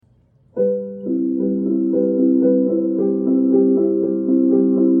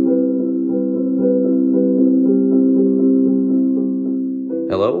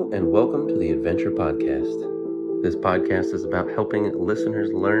Adventure Podcast. This podcast is about helping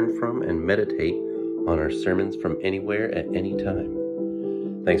listeners learn from and meditate on our sermons from anywhere at any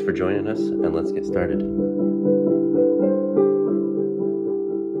time. Thanks for joining us, and let's get started.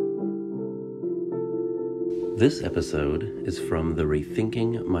 This episode is from the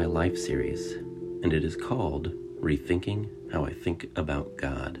Rethinking My Life series, and it is called Rethinking How I Think About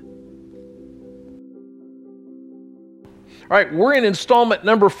God. All right, we're in installment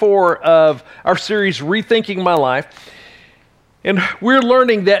number 4 of our series, Rethinking My Life. And we're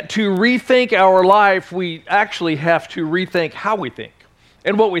learning that to rethink our life, we actually have to rethink how we think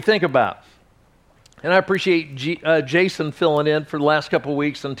and what we think about. And I appreciate Jason filling in for the last couple of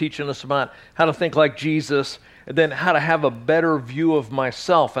weeks and teaching us about how to think like Jesus, and then how to have a better view of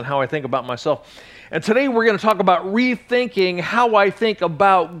myself and how I think about myself. And today we're going to talk about rethinking how I think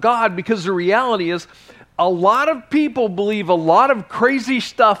about God, because the reality is, a lot of people believe a lot of crazy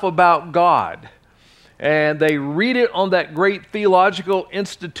stuff about God, and they read it on that great theological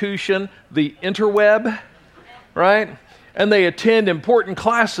institution, the interweb, right? And they attend important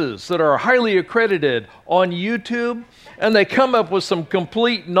classes that are highly accredited on YouTube, and they come up with some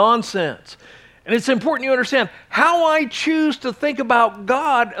complete nonsense. And it's important you understand how I choose to think about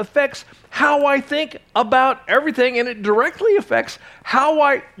God affects how I think about everything, and it directly affects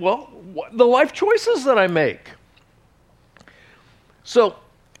how the life choices that I make. So,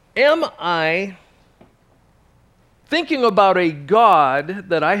 am I thinking about a God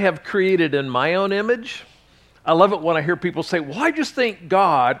that I have created in my own image? I love it when I hear people say, well, I just think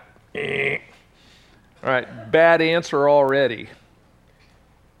God. All right, bad answer already.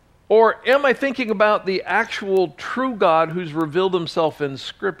 Or am I thinking about the actual true God who's revealed himself in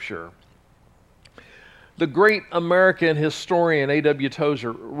Scripture? The great American historian A.W.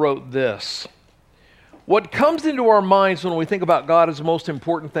 Tozer wrote this: what comes into our minds when we think about God is the most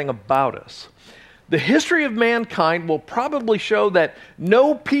important thing about us. The history of mankind will probably show that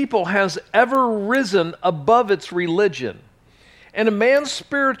no people has ever risen above its religion. And a man's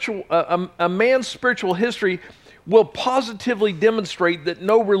spiritual history will positively demonstrate that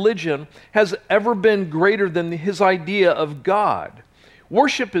no religion has ever been greater than his idea of God.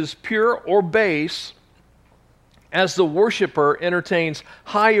 Worship is pure or base as the worshiper entertains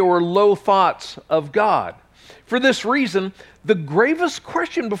high or low thoughts of God. For this reason, the gravest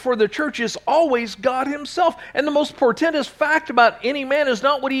question before the church is always God himself. And the most portentous fact about any man is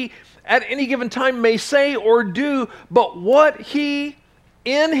not what he at any given time may say or do, but what he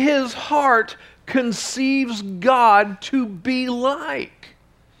in his heart conceives God to be like.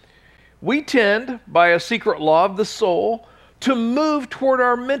 We tend, by a secret law of the soul, to move toward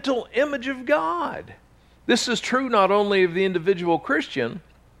our mental image of God. This is true not only of the individual Christian,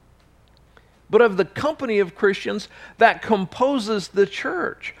 but of the company of Christians that composes the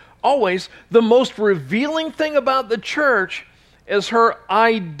church. Always, the most revealing thing about the church is her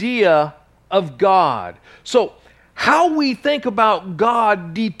idea of God. So, how we think about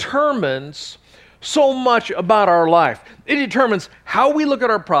God determines so much about our life. It determines how we look at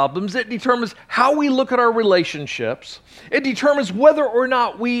our problems. It determines how we look at our relationships. It determines whether or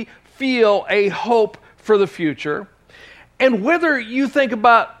not we feel a hope for the future. And whether you think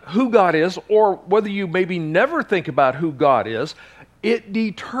about who God is, or whether you maybe never think about who God is, it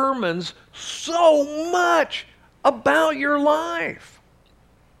determines so much about your life.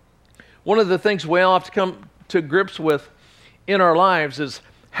 One of the things we all have to come to grips with in our lives is,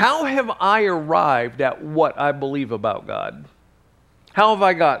 how have I arrived at what I believe about God? How have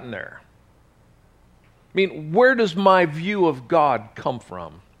I gotten there? I mean, where does my view of God come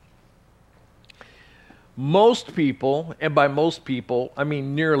from? Most people, and by most people, I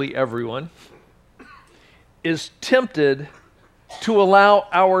mean nearly everyone, is tempted to allow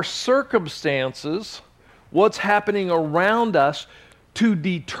our circumstances, what's happening around us, to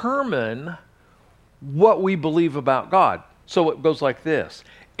determine what we believe about God. So it goes like this: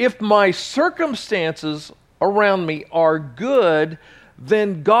 if my circumstances around me are good,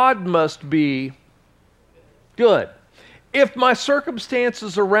 then God must be good. If my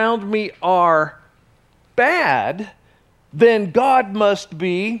circumstances around me are bad, then God must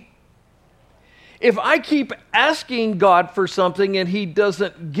be. If I keep asking God for something and he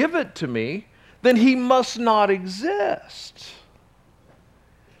doesn't give it to me, then he must not exist.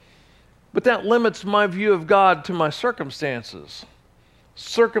 But that limits my view of God to my circumstances.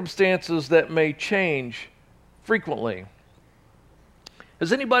 Circumstances that may change frequently.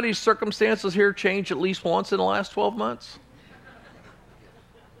 Has anybody's circumstances here changed at least once in the last 12 months?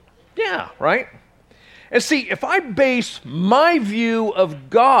 Yeah, right? And see, if I base my view of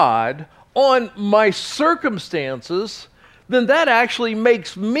God on my circumstances, then that actually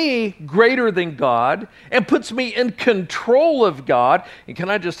makes me greater than God and puts me in control of God. And can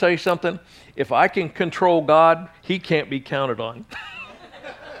I just tell you something? If I can control God, He can't be counted on.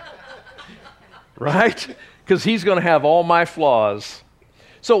 Right? Because He's going to have all my flaws.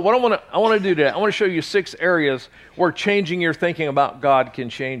 So what I want to do today, I want to show you 6 areas where changing your thinking about God can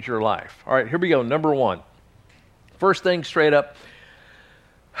change your life. All right, here we go. Number 1. First thing straight up,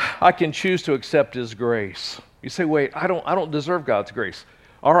 I can choose to accept His grace. You say, wait, I don't deserve God's grace.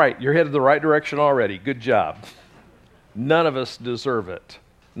 All right, you're headed the right direction already. Good job. None of us deserve it.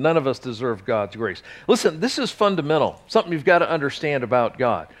 None of us deserve God's grace. Listen, this is fundamental, something you've got to understand about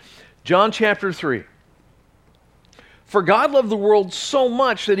God. John chapter 3. For God loved the world so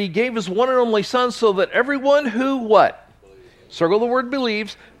much that He gave His one and only Son so that everyone who what? Circle the word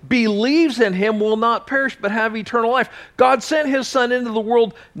believes in Him will not perish but have eternal life. God sent His Son into the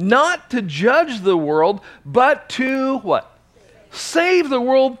world not to judge the world, but to what? Save the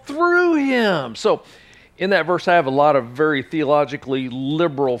world through Him. So in that verse, I have a lot of very theologically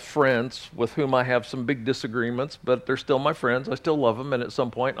liberal friends with whom I have some big disagreements, but they're still my friends. I still love them, and at some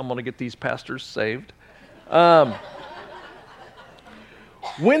point I'm going to get these pastors saved.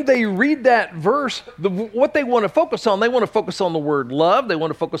 When they read that verse, what they want to focus on, they want to focus on the word love, they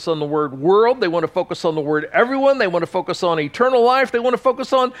want to focus on the word world, they want to focus on the word everyone, they want to focus on eternal life, they want to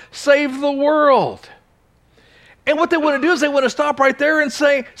focus on save the world. And what they want to do is they want to stop right there and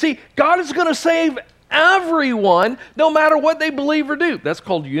say, see, God is going to save everyone, no matter what they believe or do. That's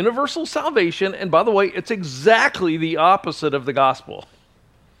called universal salvation, and by the way, it's exactly the opposite of the gospel.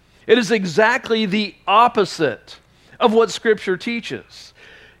 It is exactly the opposite of what Scripture teaches.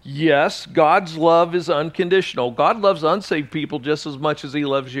 Yes, God's love is unconditional. God loves unsaved people just as much as He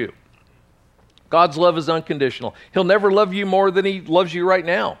loves you. God's love is unconditional. He'll never love you more than He loves you right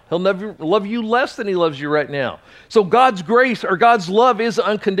now. He'll never love you less than He loves you right now. So God's grace or God's love is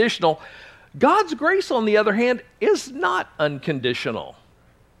unconditional. God's grace, on the other hand, is not unconditional.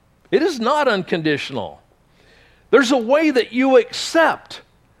 It is not unconditional. There's a way that you accept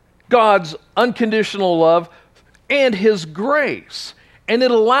God's unconditional love and His grace. And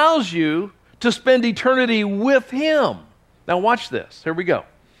it allows you to spend eternity with Him. Now watch this. Here we go.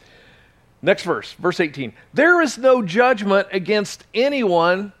 Next verse, verse 18. There is no judgment against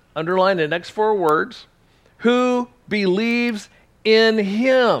anyone, underline the next 4 words, who believes in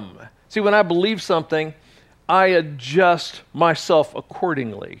Him. See, when I believe something, I adjust myself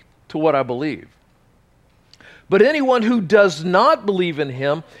accordingly to what I believe. But anyone who does not believe in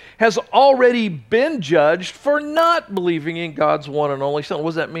Him has already been judged for not believing in God's one and only Son. What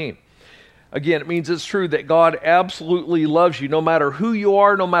does that mean? Again, it means it's true that God absolutely loves you, no matter who you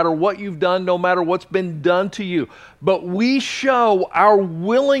are, no matter what you've done, no matter what's been done to you. But we show our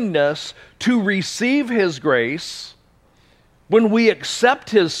willingness to receive His grace when we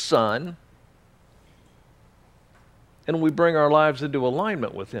accept His Son and we bring our lives into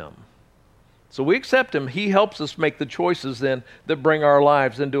alignment with Him. So we accept Him. He helps us make the choices then that bring our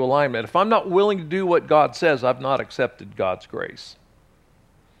lives into alignment. If I'm not willing to do what God says, I've not accepted God's grace.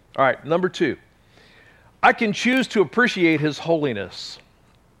 All right, number 2. I can choose to appreciate His holiness.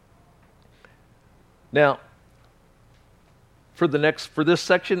 Now, for this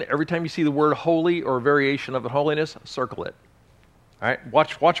section, every time you see the word holy or a variation of it, holiness, circle it. All right,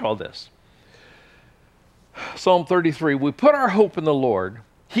 watch all this. Psalm 33, we put our hope in the Lord.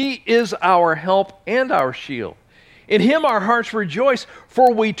 He is our help and our shield. In Him our hearts rejoice,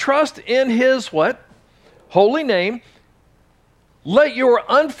 for we trust in His what? Holy name. Let your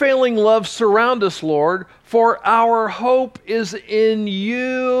unfailing love surround us, Lord, for our hope is in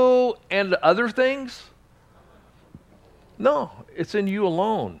You and other things? No, it's in You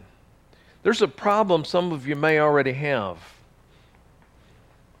alone. There's a problem some of you may already have.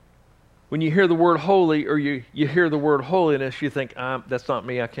 When you hear the word holy or you hear the word holiness, you think, that's not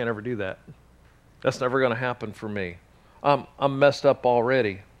me, I can't ever do that. That's never going to happen for me. I'm messed up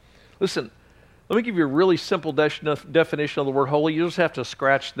already. Listen, let me give you a really simple definition of the word holy. You just have to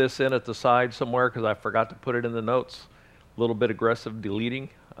scratch this in at the side somewhere because I forgot to put it in the notes. A little bit aggressive deleting.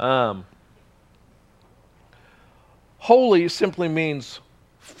 Holy simply means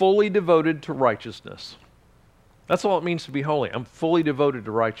fully devoted to righteousness. That's all it means to be holy. I'm fully devoted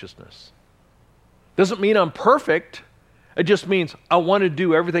to righteousness. Doesn't mean I'm perfect. It just means I want to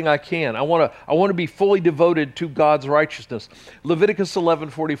do everything I can. I want to be fully devoted to God's righteousness. Leviticus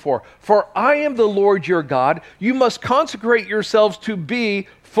 11:44. For I am the Lord your God. You must consecrate yourselves to be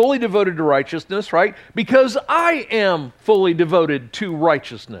fully devoted to righteousness, right? Because I am fully devoted to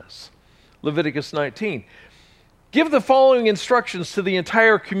righteousness. Leviticus 19. Give the following instructions to the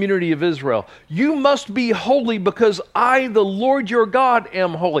entire community of Israel. You must be holy because I, the Lord your God,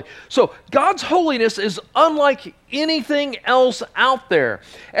 am holy. So God's holiness is unlike anything else out there.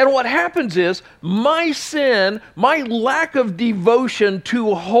 And what happens is my sin, my lack of devotion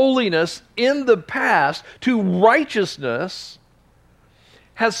to holiness in the past, to righteousness,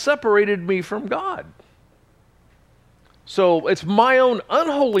 has separated me from God. So it's my own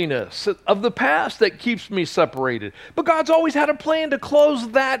unholiness of the past that keeps me separated. But God's always had a plan to close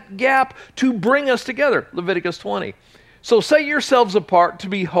that gap to bring us together. Leviticus 20. So set yourselves apart to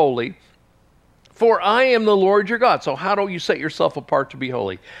be holy, for I am the Lord your God. So how do you set yourself apart to be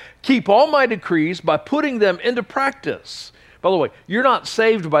holy? Keep all my decrees by putting them into practice. By the way, you're not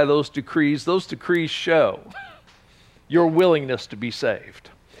saved by those decrees. Those decrees show your willingness to be saved.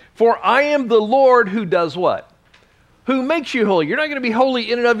 For I am the Lord who does what? Who makes you holy. You're not going to be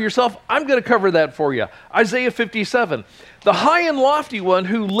holy in and of yourself. I'm going to cover that for you. Isaiah 57. The high and lofty one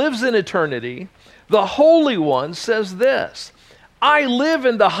who lives in eternity, the Holy One, says this: I live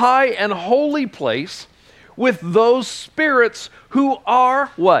in the high and holy place with those spirits who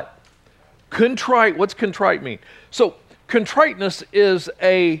are what? Contrite. What's contrite mean? So contriteness is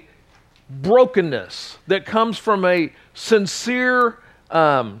a brokenness that comes from a sincere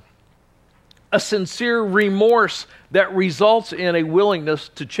remorse that results in a willingness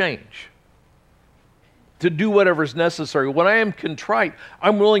to change, to do whatever is necessary. When I am contrite,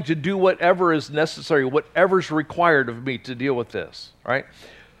 I'm willing to do whatever is necessary, whatever's required of me to deal with this, right?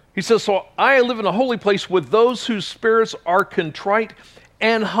 He says, so I live in a holy place with those whose spirits are contrite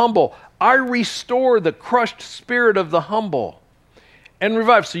and humble. I restore the crushed spirit of the humble and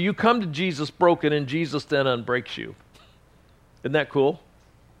revive. So you come to Jesus broken, and Jesus then unbreaks you. Isn't that cool?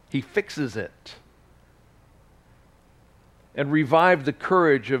 He fixes it. And revive the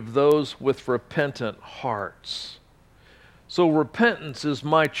courage of those with repentant hearts. So repentance is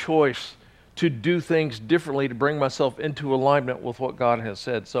my choice to do things differently, to bring myself into alignment with what God has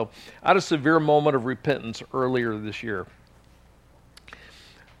said. So I had a severe moment of repentance earlier this year.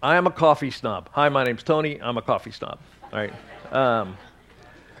 I am a coffee snob. Hi, my name's Tony. I'm a coffee snob. All right.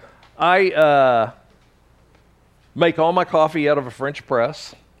 I make all my coffee out of a French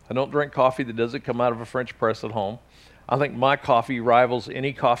press. I don't drink coffee that doesn't come out of a French press at home. I think my coffee rivals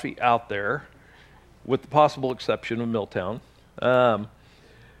any coffee out there, with the possible exception of Milltown. But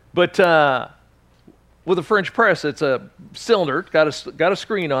with a French press, it's a cylinder, got a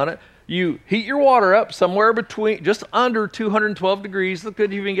screen on it. You heat your water up somewhere between, just under 212 degrees. It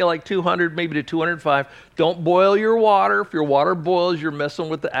could even get like 200, maybe to 205. Don't boil your water. If your water boils, you're messing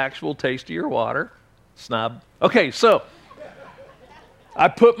with the actual taste of your water. Snob. Okay, so I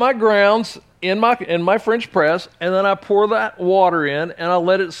put my grounds in my French press, and then I pour that water in, and I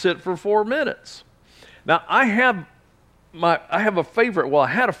let it sit for 4 minutes. Now, I had a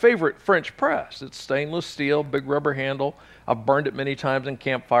favorite French press. It's stainless steel, big rubber handle. I've burned it many times in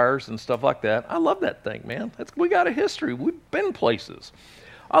campfires and stuff like that. I love that thing, man. We got a history. We've been places.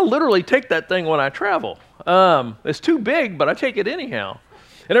 I literally take that thing when I travel. It's too big, but I take it anyhow.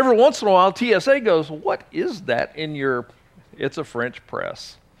 And every once in a while, TSA goes, what is that in your... It's a French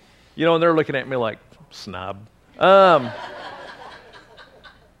press. You know, and they're looking at me like, snob.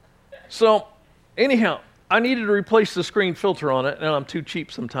 So, anyhow, I needed to replace the screen filter on it, and I'm too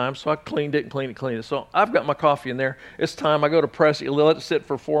cheap sometimes, so I cleaned it. So I've got my coffee in there. It's time. I go to press it. You let it sit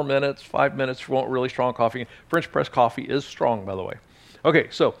for 4 minutes, 5 minutes if you want really strong coffee. French press coffee is strong, by the way. Okay,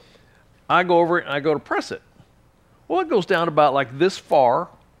 so I go over it, and I go to press it. Well, it goes down about like this far,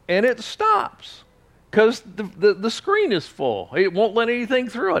 and it stops because the screen is full. It won't let anything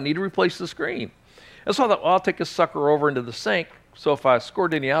through. I need to replace the screen. And so I thought, well, I'll take this sucker over into the sink. So if I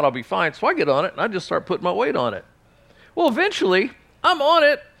scored any out, I'll be fine. So I get on it, and I just start putting my weight on it. Well, eventually, I'm on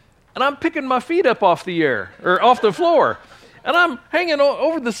it, and I'm picking my feet up off the floor. And I'm hanging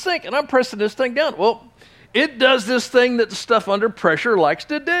over the sink, and I'm pressing this thing down. Well, it does this thing that the stuff under pressure likes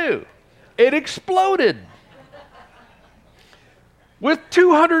to do. It exploded with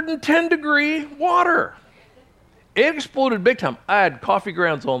 210-degree water. It exploded big time. I had coffee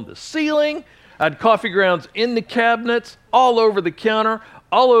grounds on the ceiling. I had coffee grounds in the cabinets, all over the counter,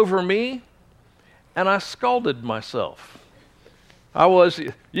 all over me, and I scalded myself.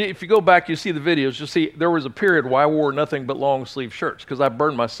 If you go back, you see the videos, you'll see there was a period where I wore nothing but long sleeve shirts because I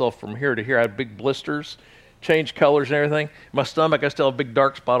burned myself from here to here. I had big blisters, changed colors and everything. My stomach, I still have a big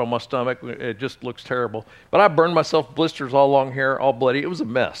dark spot on my stomach. It just looks terrible. But I burned myself, blisters all along here, all bloody. It was a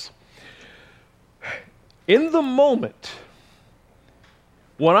mess. In the moment,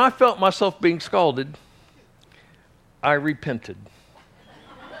 when I felt myself being scalded, I repented.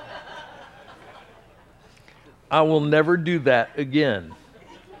 I will never do that again.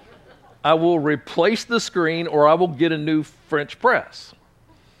 I will replace the screen or I will get a new French press.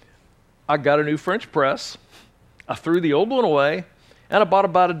 I got a new French press. I threw the old one away, and I bought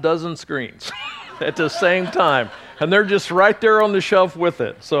about a dozen screens at the same time. And they're just right there on the shelf with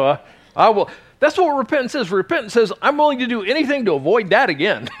it. So I will. That's what repentance is. Repentance says, I'm willing to do anything to avoid that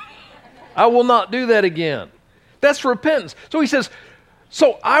again. I will not do that again. That's repentance. So he says,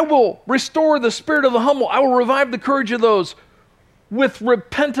 so I will restore the spirit of the humble. I will revive the courage of those with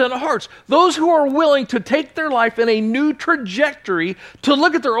repentant hearts. Those who are willing to take their life in a new trajectory, to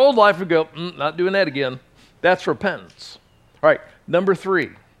look at their old life and go, not doing that again. That's repentance. All right, number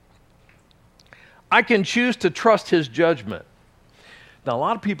 3. I can choose to trust his judgment. Now, a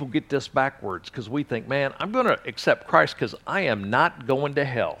lot of people get this backwards because we think, man, I'm going to accept Christ because I am not going to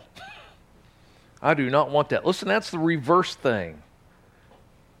hell. I do not want that. Listen, that's the reverse thing.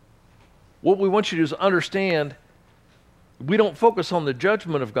 What we want you to do is understand we don't focus on the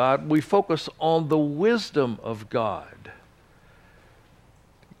judgment of God. We focus on the wisdom of God.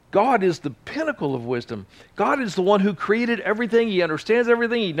 God is the pinnacle of wisdom. God is the one who created everything. He understands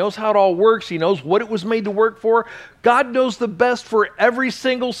everything. He knows how it all works. He knows what it was made to work for. God knows the best for every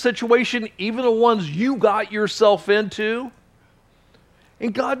single situation, even the ones you got yourself into.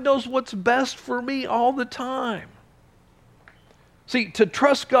 And God knows what's best for me all the time. See, to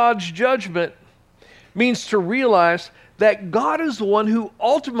trust God's judgment means to realize that God is the one who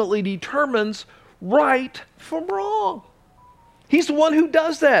ultimately determines right from wrong. He's the one who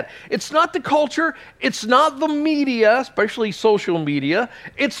does that. It's not the culture. It's not the media, especially social media.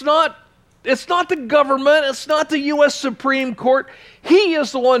 It's not the government. It's not the U.S. Supreme Court. He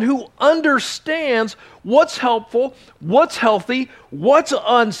is the one who understands what's helpful, what's healthy, what's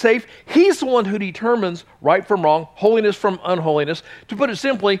unsafe. He's the one who determines right from wrong, holiness from unholiness. To put it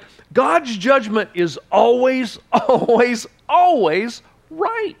simply, God's judgment is always, always, always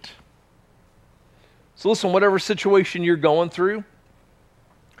right. So listen, whatever situation you're going through,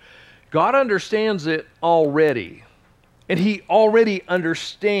 God understands it already. And He already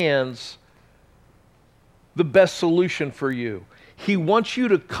understands the best solution for you. He wants you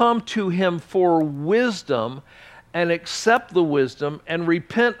to come to Him for wisdom and accept the wisdom and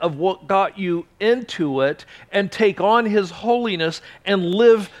repent of what got you into it and take on His holiness and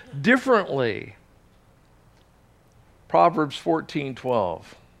live differently. Proverbs 14:12.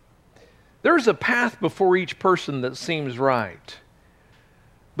 There's a path before each person that seems right,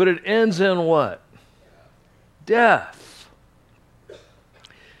 but it ends in what? Death.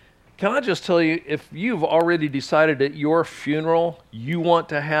 Can I just tell you, if you've already decided at your funeral you want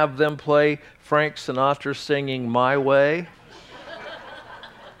to have them play Frank Sinatra singing My Way,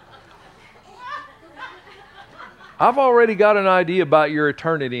 I've already got an idea about your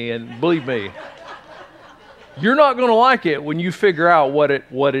eternity, and believe me, you're not going to like it when you figure out what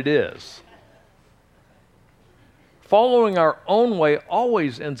it is. Following our own way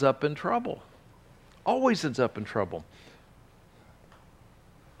always ends up in trouble. Always ends up in trouble.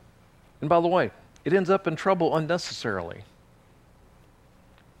 And by the way, it ends up in trouble unnecessarily.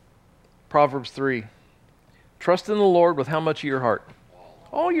 Proverbs 3. Trust in the Lord with how much of your heart?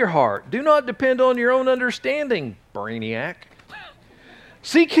 All your heart. Do not depend on your own understanding, brainiac.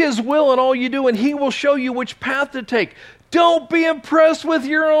 Seek His will in all you do, and He will show you which path to take. Don't be impressed with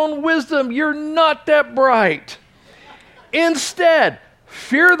your own wisdom. You're not that bright. Instead,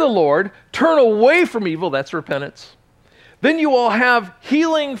 fear the Lord, turn away from evil, that's repentance. Then you will have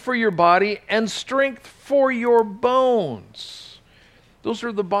healing for your body and strength for your bones. Those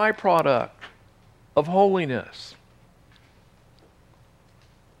are the byproduct of holiness.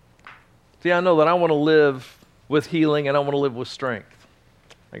 See, I know that I want to live with healing and I want to live with strength.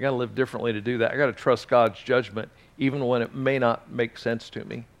 I got to live differently to do that. I got to trust God's judgment even when it may not make sense to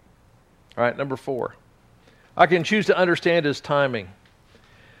me. All right, number 4. I can choose to understand His timing.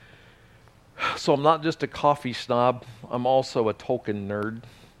 So I'm not just a coffee snob. I'm also a Tolkien nerd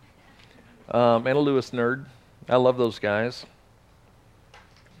and a Lewis nerd. I love those guys.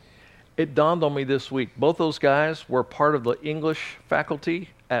 It dawned on me this week. Both those guys were part of the English faculty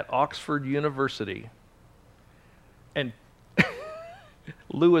at Oxford University. And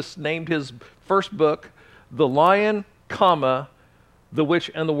Lewis named his first book, The Lion, the Witch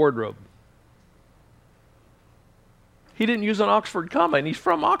and the Wardrobe. He didn't use an Oxford comma, and he's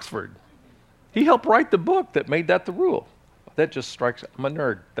from Oxford. He helped write the book that made that the rule. I'm a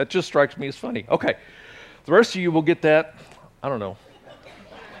nerd. That just strikes me as funny. Okay, the rest of you will get that, I don't know.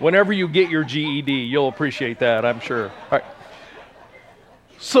 Whenever you get your GED, you'll appreciate that, I'm sure. All right.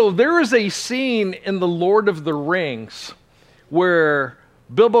 So there is a scene in The Lord of the Rings where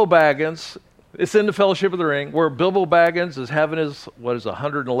Bilbo Baggins It's in the Fellowship of the Ring, where Bilbo Baggins is having his,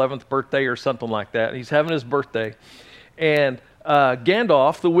 111th birthday or something like that. He's having his birthday. And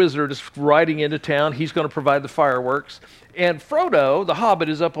Gandalf, the wizard, is riding into town. He's going to provide the fireworks. And Frodo, the hobbit,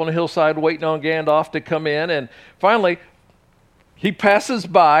 is up on a hillside waiting on Gandalf to come in. And finally,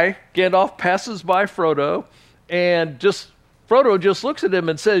 Gandalf passes by Frodo, and Frodo just looks at him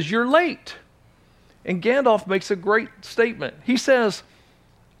and says, "You're late." And Gandalf makes a great statement. He says,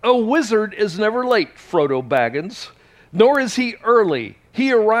 "A wizard is never late, Frodo Baggins, nor is he early.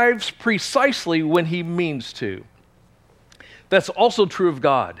 He arrives precisely when he means to." That's also true of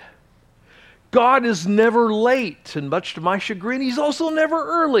God. God is never late, and much to my chagrin, he's also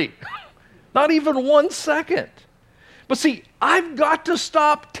never early. Not even 1 second. But see, I've got to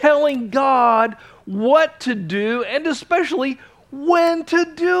stop telling God what to do, and especially when to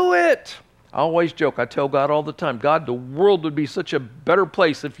do it. I always joke, I tell God all the time, "God, the world would be such a better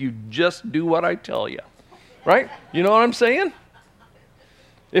place if you just do what I tell you." Right? You know what I'm saying?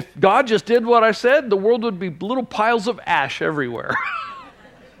 If God just did what I said, the world would be little piles of ash everywhere.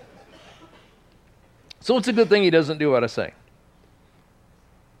 So it's a good thing he doesn't do what I say.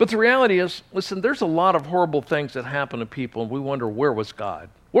 But the reality is, listen, there's a lot of horrible things that happen to people, and we wonder, where was God?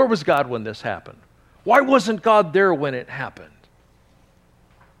 Where was God when this happened? Why wasn't God there when it happened?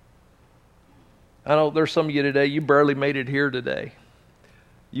 I know there's some of you today, you barely made it here today.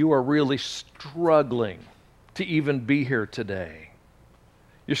 You are really struggling to even be here today.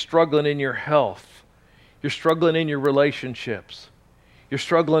 You're struggling in your health. You're struggling in your relationships. You're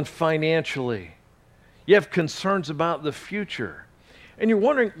struggling financially. You have concerns about the future. And you're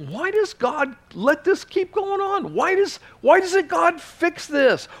wondering, why does God let this keep going on? Why doesn't God fix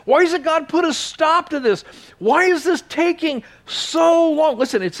this? Why doesn't God put a stop to this? Why is this taking so long?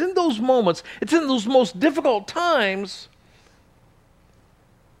 Listen, it's in those moments, it's in those most difficult times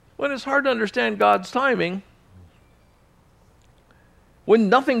when it's hard to understand God's timing, when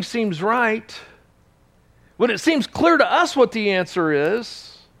nothing seems right, when it seems clear to us what the answer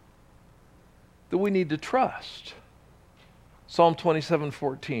is, that we need to trust. Psalm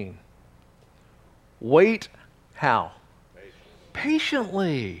 27:14. Wait, how?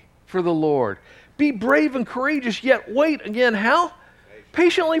 Patiently for the Lord. Be brave and courageous, yet wait again, how?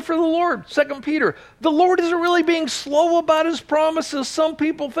 Patiently for the Lord. 2 Peter. The Lord isn't really being slow about his promises. Some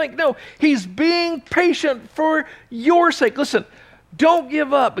people think, no, he's being patient for your sake. Listen, don't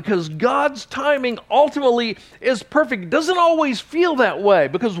give up, because God's timing ultimately is perfect. It doesn't always feel that way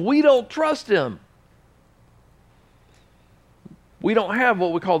because we don't trust him. We don't have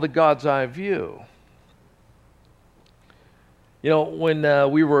what we call the God's eye view. You know, when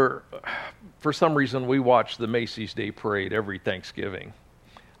for some reason, we watch the Macy's Day Parade every Thanksgiving.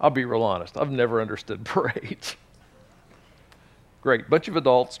 I'll be real honest, I've never understood parades. Great, bunch of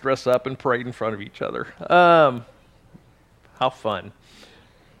adults dress up and parade in front of each other. How fun.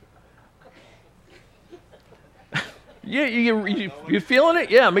 Yeah, you feeling it?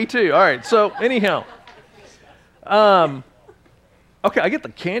 Yeah, me too. All right, so anyhow. Okay, I get the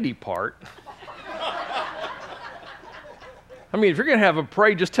candy part. I mean, if you're going to have a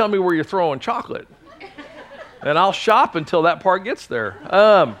parade, just tell me where you're throwing chocolate. And I'll shop until that part gets there.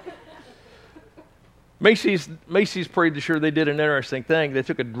 Macy's Parade this year, they did an interesting thing. They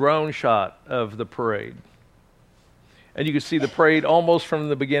took a drone shot of the parade. And you could see the parade almost from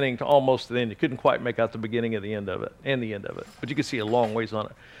the beginning to almost the end. You couldn't quite make out the beginning of the end of it, and the end of it. But you could see a long ways on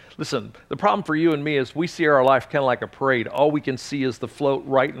it. Listen, the problem for you and me is we see our life kind of like a parade. All we can see is the float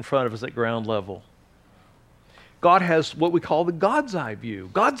right in front of us at ground level. God has what we call the God's eye view.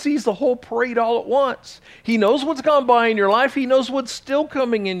 God sees the whole parade all at once. He knows what's gone by in your life. He knows what's still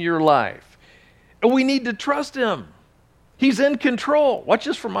coming in your life. And we need to trust him. He's in control. Watch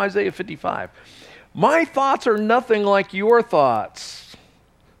this from Isaiah 55. My thoughts are nothing like your thoughts,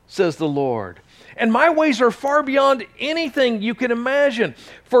 says the Lord. And my ways are far beyond anything you can imagine.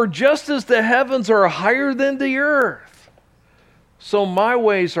 For just as the heavens are higher than the earth, so my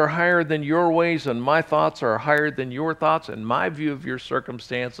ways are higher than your ways, and my thoughts are higher than your thoughts, and my view of your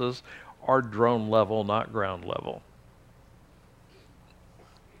circumstances are drone level, not ground level.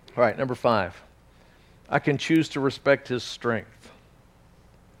 All right, number 5. I can choose to respect his strength.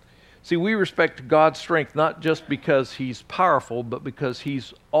 See, we respect God's strength not just because he's powerful, but because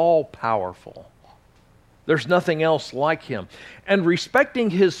he's all-powerful. There's nothing else like him. And respecting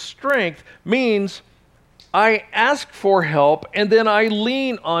his strength means I ask for help and then I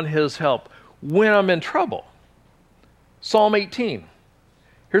lean on his help when I'm in trouble. Psalm 18.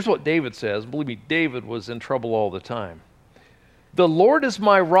 Here's what David says. Believe me, David was in trouble all the time. The Lord is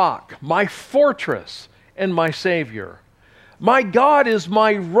my rock, my fortress, and my Savior. My God is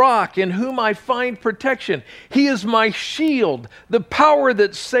my rock in whom I find protection. He is my shield, the power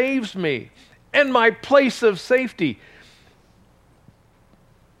that saves me, and my place of safety.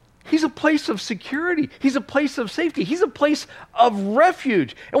 He's a place of security. He's a place of safety. He's a place of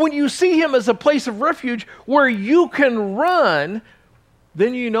refuge. And when you see him as a place of refuge where you can run,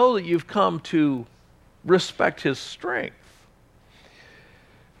 then you know that you've come to respect his strength.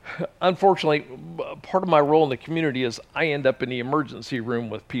 Unfortunately, part of my role in the community is I end up in the emergency room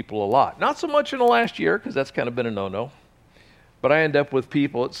with people a lot. Not so much in the last year, because that's kind of been a no-no. But I end up with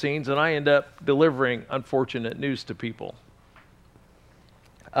people at scenes, and I end up delivering unfortunate news to people.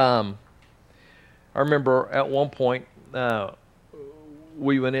 I remember at one point,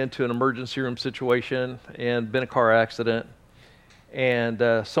 we went into an emergency room situation and been a car accident.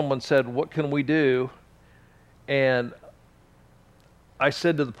 And someone said, "What can we do?" And I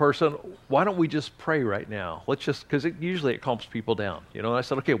said to the person, "Why don't we just pray right now? Let's just," because usually it calms people down. And I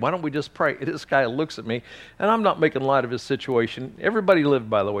said, "Okay, why don't we just pray?" And this guy looks at me, and I'm not making light of his situation. Everybody lived,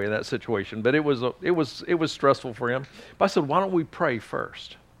 by the way, in that situation, but it was stressful for him. But I said, "Why don't we pray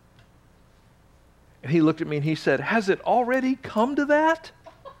first?" And he looked at me and he said, "Has it already come to that?"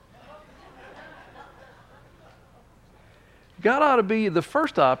 God ought to be the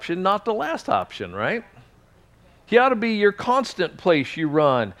first option, not the last option, right? He ought to be your constant place you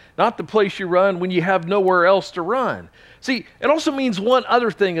run, not the place you run when you have nowhere else to run. See, it also means one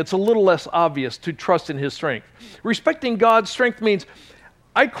other thing that's a little less obvious: to trust in his strength. Respecting God's strength means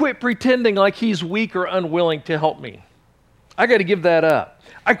I quit pretending like he's weak or unwilling to help me. I got to give that up.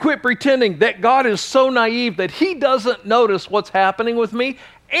 I quit pretending that God is so naive that he doesn't notice what's happening with me,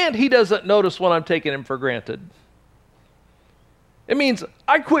 and he doesn't notice when I'm taking him for granted. It means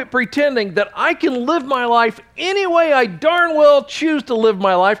I quit pretending that I can live my life any way I darn well choose to live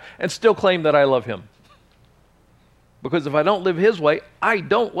my life and still claim that I love him. Because if I don't live his way, I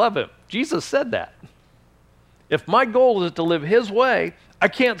don't love him. Jesus said that. If my goal is to live his way, I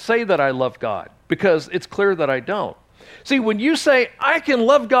can't say that I love God, because it's clear that I don't. See, when you say, I can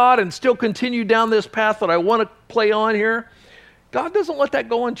love God and still continue down this path that I want to play on here, God doesn't let that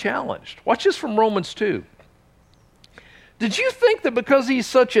go unchallenged. Watch this from Romans 2. Did you think that because he's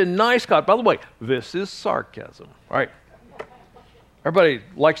such a nice God, by the way, this is sarcasm, right? Everybody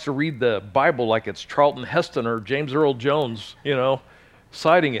likes to read the Bible like it's Charlton Heston or James Earl Jones,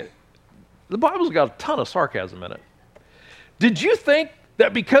 citing it. The Bible's got a ton of sarcasm in it. Did you think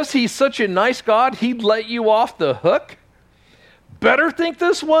that because he's such a nice God, he'd let you off the hook? Better think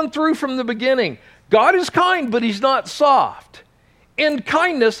this one through from the beginning. God is kind, but he's not soft. In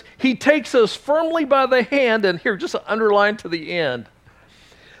kindness, he takes us firmly by the hand, and here, just underline to the end,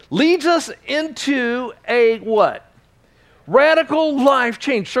 leads us into a what? Radical life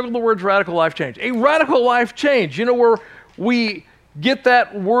change. Circle the words radical life change. A radical life change. You know where we get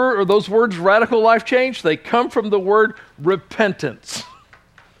that word, or those words radical life change? They come from the word repentance.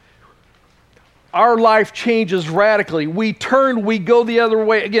 Our life changes radically. We turn, we go the other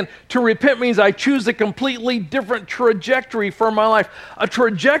way. Again, to repent means I choose a completely different trajectory for my life. A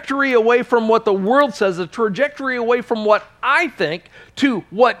trajectory away from what the world says, a trajectory away from what I think to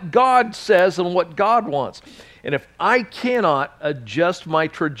what God says and what God wants. And if I cannot adjust my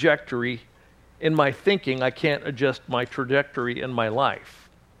trajectory in my thinking, I can't adjust my trajectory in my life.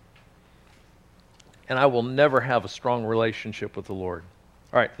 And I will never have a strong relationship with the Lord.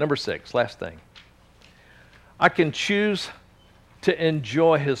 All right, number 6, last thing. I can choose to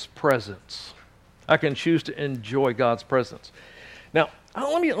enjoy his presence. I can choose to enjoy God's presence. Now,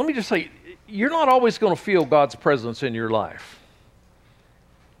 let me just say, you're not always going to feel God's presence in your life.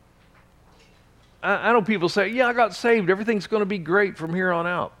 I know people say, yeah, I got saved. Everything's going to be great from here on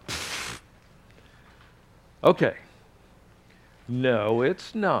out. Okay. No,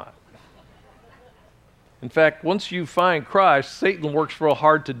 it's not. In fact, once you find Christ, Satan works real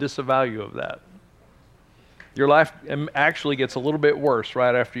hard to disavow you of that. Your life actually gets a little bit worse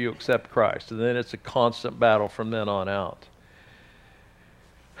right after you accept Christ, and then it's a constant battle from then on out.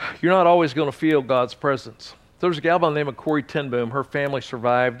 You're not always going to feel God's presence. There's a gal by the name of Corrie ten Boom. Her family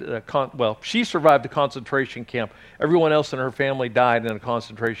survived, she survived a concentration camp. Everyone else in her family died in a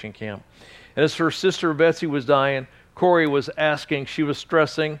concentration camp. And as her sister Betsy was dying, Corrie was asking, she was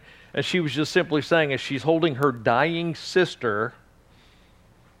stressing, and she was just simply saying, as she's holding her dying sister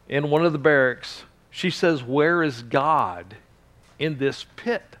in one of the barracks, she says, where is God in this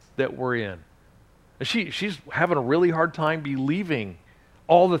pit that we're in? And she's having a really hard time believing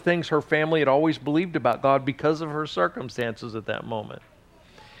all the things her family had always believed about God because of her circumstances at that moment.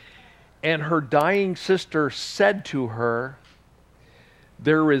 And her dying sister said to her,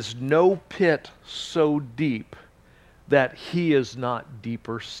 there is no pit so deep that he is not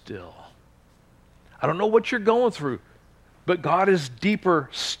deeper still. I don't know what you're going through, but God is deeper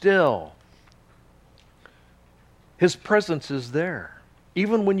still. His presence is there,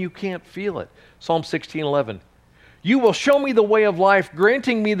 even when you can't feel it. Psalm 16:11. You will show me the way of life,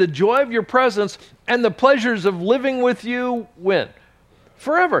 granting me the joy of your presence and the pleasures of living with you when?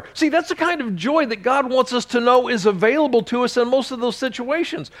 Forever. See, that's the kind of joy that God wants us to know is available to us in most of those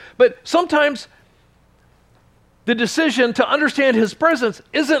situations. But sometimes the decision to understand his presence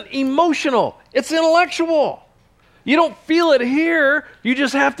isn't emotional, it's intellectual. You don't feel it here. You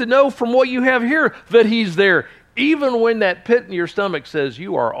just have to know from what you have here that he's there, even when that pit in your stomach says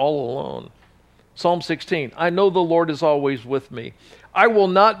you are all alone. Psalm 16, I know the Lord is always with me. I will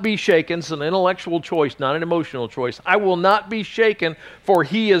not be shaken. It's an intellectual choice, not an emotional choice. I will not be shaken, for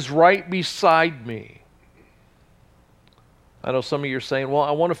he is right beside me. I know some of you are saying, well,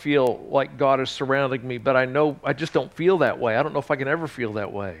 I want to feel like God is surrounding me, but I just don't feel that way. I don't know if I can ever feel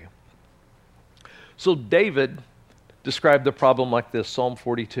that way. So David described the problem like this, Psalm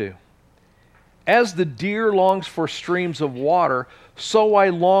 42. As the deer longs for streams of water, so I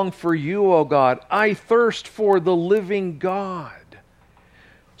long for you, O God. I thirst for the living God.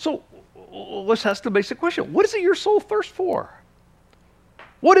 So let's ask the basic question. What is it your soul thirsts for?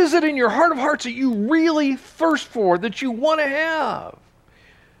 What is it in your heart of hearts that you really thirst for, that you want to have?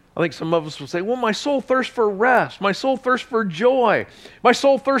 I think some of us will say, well, my soul thirsts for rest. My soul thirsts for joy. My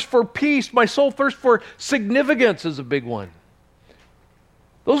soul thirsts for peace. My soul thirsts for significance is a big one.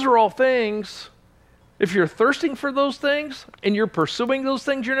 Those are all things. If you're thirsting for those things and you're pursuing those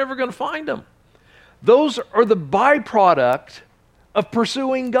things, you're never going to find them. Those are the byproduct of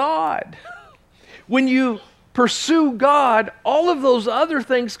pursuing God. When you pursue God, all of those other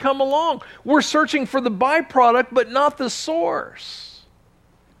things come along. We're searching for the byproduct, but not the source.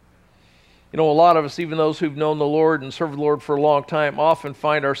 You know, a lot of us, even those who've known the Lord and served the Lord for a long time, often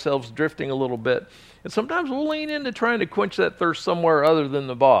find ourselves drifting a little bit. And sometimes we'll lean into trying to quench that thirst somewhere other than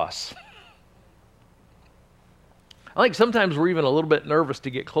the boss. I think sometimes we're even a little bit nervous to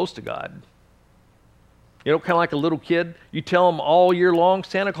get close to God. You know, kind of like a little kid. You tell him all year long,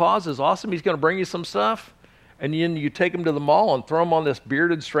 Santa Claus is awesome, he's going to bring you some stuff. And then you take him to the mall and throw him on this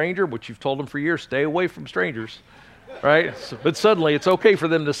bearded stranger, which you've told him for years, stay away from strangers, right? But suddenly it's okay for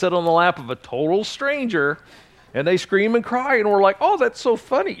them to sit on the lap of a total stranger, and they scream and cry, and we're like, oh, that's so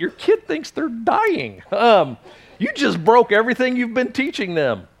funny. Your kid thinks they're dying. You just broke everything you've been teaching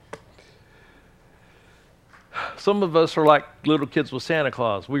them. Some of us are like little kids with Santa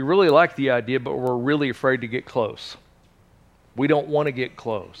Claus. We really like the idea, but we're really afraid to get close. We don't want to get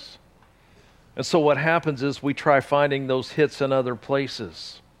close. And so what happens is we try finding those hits in other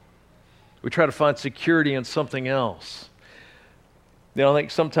places. We try to find security in something else. You know, I think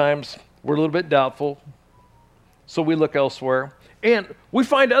sometimes we're a little bit doubtful, so we look elsewhere. And we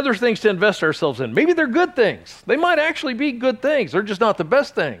find other things to invest ourselves in. Maybe they're good things. They might actually be good things. They're just not the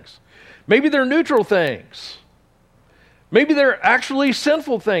best things. Maybe they're neutral things. Maybe they're actually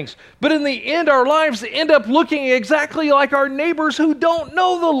sinful things. But in the end, our lives end up looking exactly like our neighbors who don't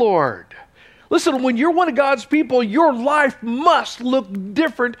know the Lord. Listen, when you're one of God's people, your life must look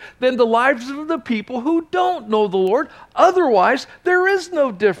different than the lives of the people who don't know the Lord. Otherwise, there is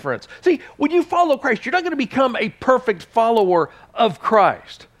no difference. See, when you follow Christ, you're not going to become a perfect follower of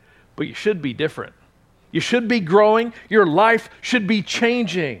Christ, but you should be different. You should be growing. Your life should be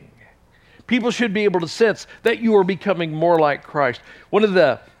changing. People should be able to sense that you are becoming more like Christ. One of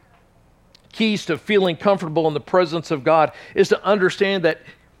the keys to feeling comfortable in the presence of God is to understand that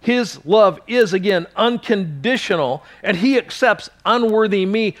His love is, again, unconditional, and He accepts unworthy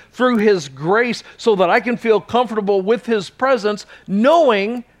me through His grace so that I can feel comfortable with His presence,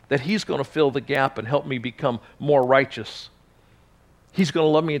 knowing that He's going to fill the gap and help me become more righteous. He's going to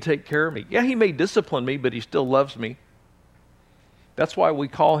love me and take care of me. Yeah, He may discipline me, but He still loves me. That's why we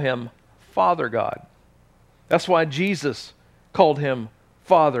call Him Father God. That's why Jesus called Him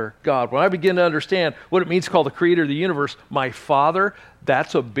Father God. When I begin to understand what it means to call the Creator of the universe my Father,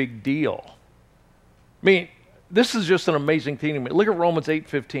 that's a big deal. I mean, this is just an amazing thing to me. Look at Romans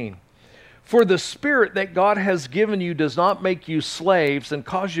 8:15. For the Spirit that God has given you does not make you slaves and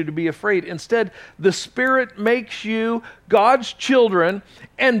cause you to be afraid. Instead, the Spirit makes you God's children,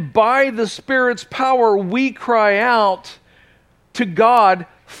 and by the Spirit's power we cry out to God,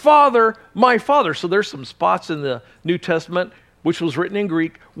 Father, my Father. So there's some spots in the New Testament, which was written in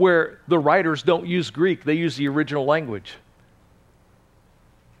Greek, where the writers don't use Greek. They use the original language.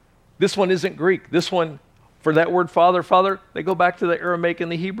 This one isn't Greek. This one, for that word Father, Father, they go back to the Aramaic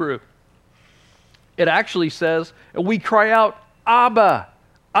and the Hebrew. It actually says, and we cry out, Abba,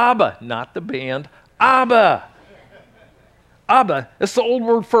 Abba, not the band, Abba. Abba, it's the old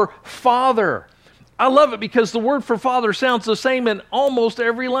word for father. I love it because the word for father sounds the same in almost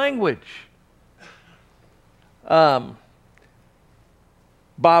every language. Baba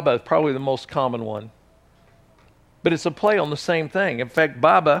is probably the most common one. But it's a play on the same thing. In fact,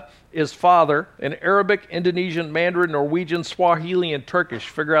 Baba is father in Arabic, Indonesian, Mandarin, Norwegian, Swahili, and Turkish.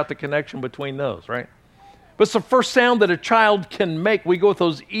 Figure out the connection between those, right? But it's the first sound that a child can make. We go with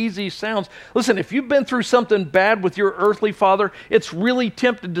those easy sounds. Listen, if you've been through something bad with your earthly father, it's really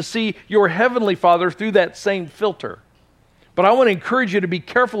tempting to see your heavenly father through that same filter. But I want to encourage you to be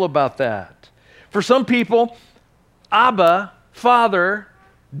careful about that. For some people, Abba, father,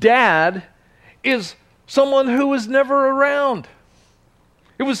 dad, is someone who was never around.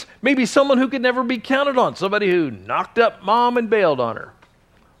 It was maybe someone who could never be counted on, somebody who knocked up mom and bailed on her,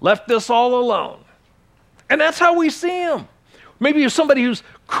 left us all alone. And that's how we see him. Maybe it's somebody who's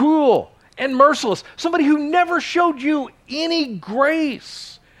cruel and merciless, somebody who never showed you any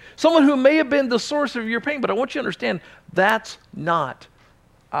grace, someone who may have been the source of your pain. But I want you to understand, that's not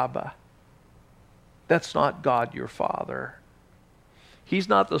Abba. That's not God your Father. He's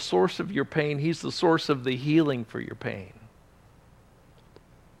not the source of your pain. He's the source of the healing for your pain.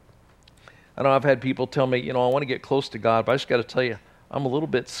 I know I've had people tell me, I want to get close to God, but I just got to tell you, I'm a little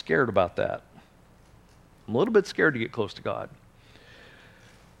bit scared about that. I'm a little bit scared to get close to God.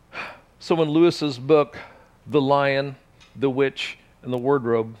 So in Lewis's book, The Lion, the Witch, and the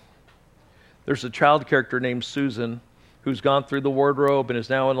Wardrobe, there's a child character named Susan who's gone through the wardrobe and is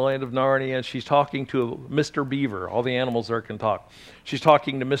now in the land of Narnia, and she's talking to Mr. Beaver. All the animals there can talk. She's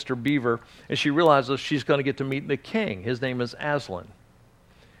talking to Mr. Beaver, and she realizes she's going to get to meet the king. His name is Aslan.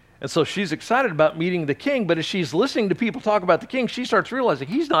 And so she's excited about meeting the king, but as she's listening to people talk about the king, she starts realizing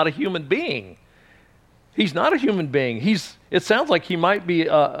he's not a human being. He's not a human being. It sounds like he might be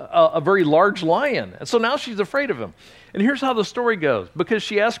a very large lion. And so now she's afraid of him. And here's how the story goes, because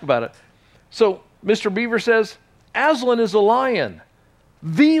she asked about it. So Mr. Beaver says, Aslan is a lion,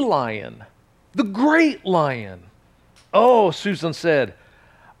 the great lion. Oh, Susan said,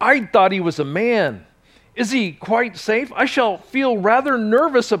 I thought he was a man. Is he quite safe? I shall feel rather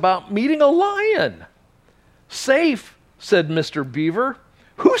nervous about meeting a lion. Safe, said Mr. Beaver.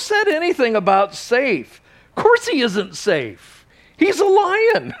 Who said anything about safe? Of course he isn't safe. He's a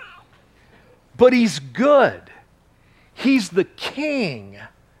lion. But he's good. He's the king,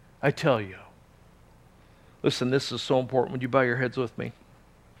 I tell you. Listen, this is so important. Would you bow your heads with me?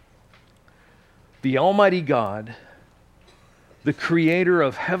 The Almighty God, the creator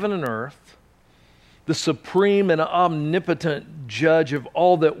of heaven and earth, the supreme and omnipotent judge of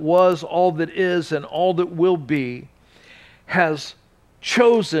all that was, all that is, and all that will be, has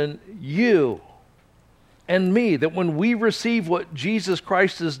chosen you and me, that when we receive what Jesus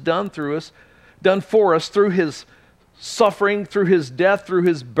Christ has done for us through his suffering, through his death, through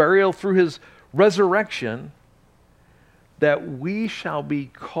his burial, through his resurrection, that we shall be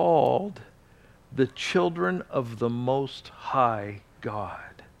called the children of the Most High God.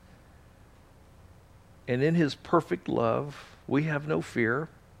 And in his perfect love, we have no fear,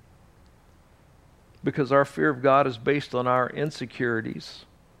 because our fear of God is based on our insecurities,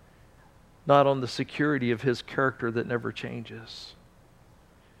 not on the security of his character that never changes.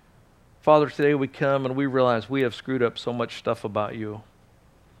 Father, today we come and we realize we have screwed up so much stuff about you.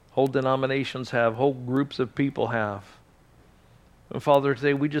 Whole denominations have, whole groups of people have. And Father,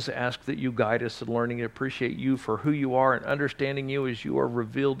 today we just ask that you guide us in learning to appreciate you for who you are and understanding you as you are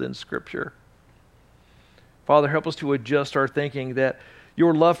revealed in Scripture. Father, help us to adjust our thinking that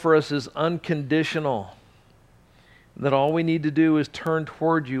your love for us is unconditional, that all we need to do is turn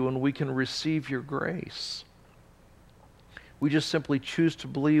toward you and we can receive your grace. We just simply choose to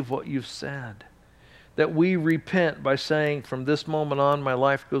believe what you've said, that we repent by saying, from this moment on, my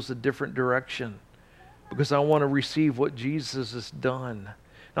life goes a different direction because I want to receive what Jesus has done.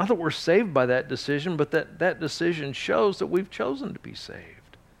 Not that we're saved by that decision, but that decision shows that we've chosen to be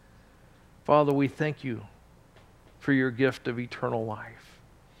saved. Father, we thank you for your gift of eternal life.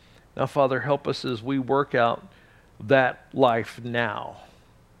 Now, Father, help us as we work out that life now,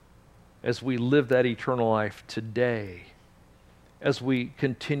 as we live that eternal life today, as we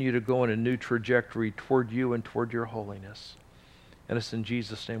continue to go in a new trajectory toward you and toward your holiness. And it's in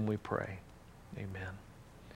Jesus' name we pray. Amen.